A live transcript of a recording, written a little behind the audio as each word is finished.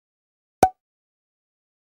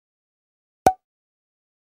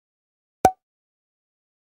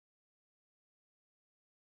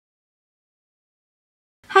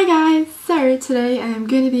Hi guys, so today I am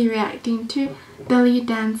going to be reacting to Belly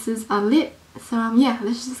Dance's Are Lit. So yeah,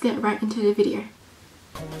 let's just get right into the video.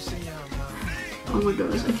 Oh my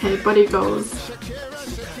gosh, okay, body goals.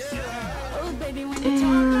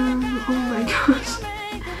 Damn, oh my gosh.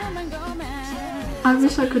 I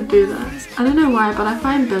wish I could do that. I don't know why, but I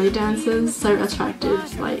find belly dancers so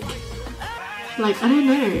attractive. Like I don't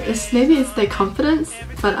know, maybe it's their confidence,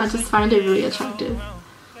 but I just find it really attractive.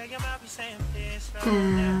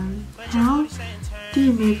 Damn, how do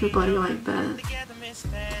you move your body like that?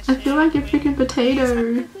 I feel like a freaking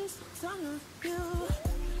potato.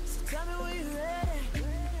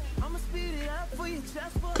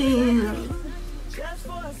 Damn.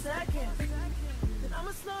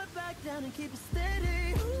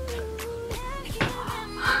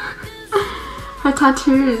 Her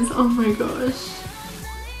tattoos, oh my gosh.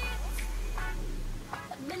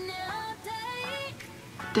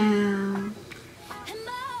 Damn.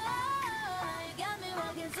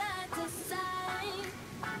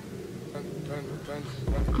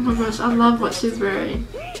 Oh my gosh, I love what she's wearing.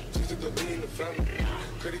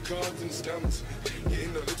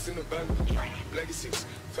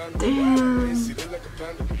 Damn.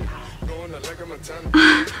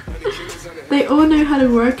 They all know how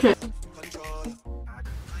to work it.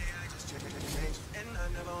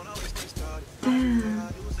 Damn.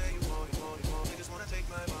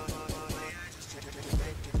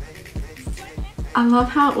 I love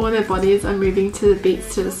how all their bodies are moving to the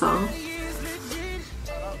beats to the song.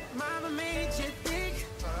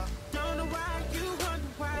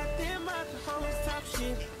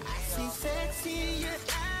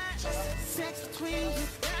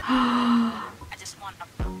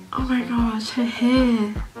 Oh my gosh, her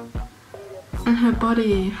hair and her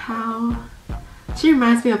body, how she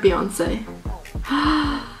reminds me of Beyonce.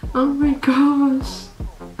 Oh my gosh.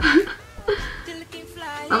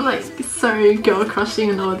 I'm like so girl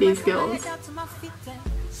crushing on all these girls.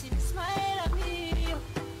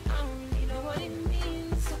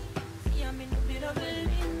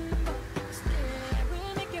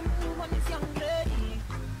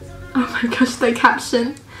 Oh my gosh, the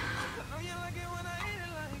caption.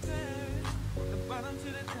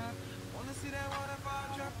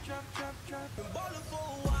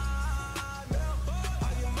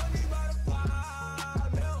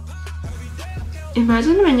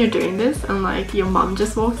 Imagine when you're doing this and like your mom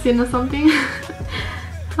just walks in or something.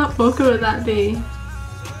 How awkward would that be?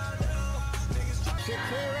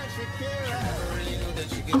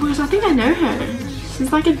 Oh my gosh, I think I know her.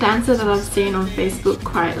 She's like a dancer that I've seen on Facebook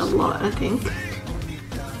quite a lot, I think.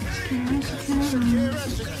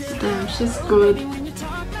 Damn, she's good.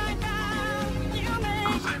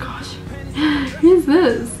 Oh my gosh. Who's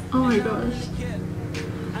this? Oh my gosh.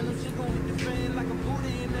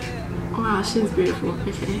 Wow, she's beautiful.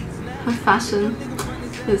 Okay. Her fashion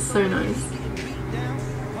is so nice.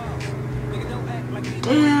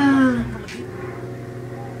 Damn.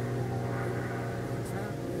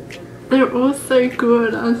 They're all so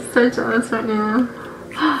good. I'm so jealous right now.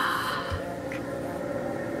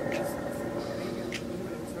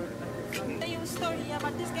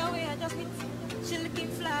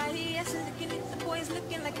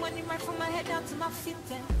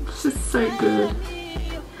 She's so good.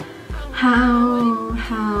 How?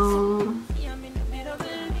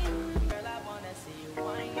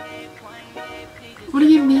 What do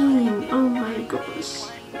you mean? Oh my gosh.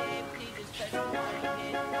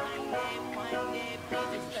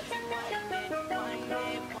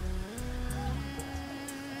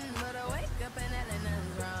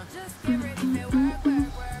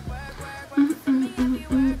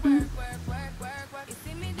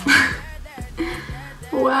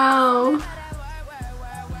 Wow.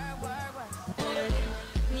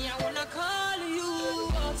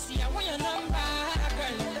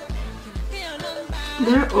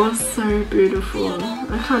 They're all so beautiful.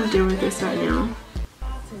 I can't deal with this right now.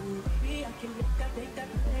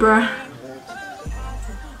 Bruh.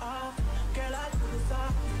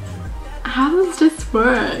 How does this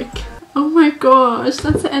work? Oh my gosh,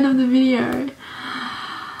 that's the end of the video.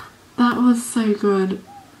 That was so good.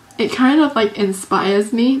 It kind of like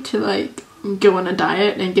inspires me to like go on a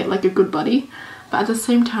diet and get like a good body. But at the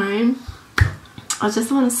same time, I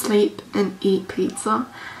just want to sleep and eat pizza.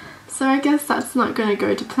 So I guess that's not gonna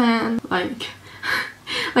go to plan. Like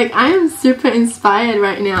I am super inspired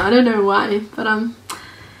right now. I don't know why, but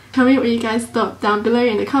tell me what you guys thought down below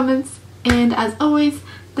in the comments. And as always,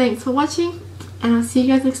 thanks for watching, and I'll see you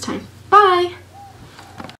guys next time.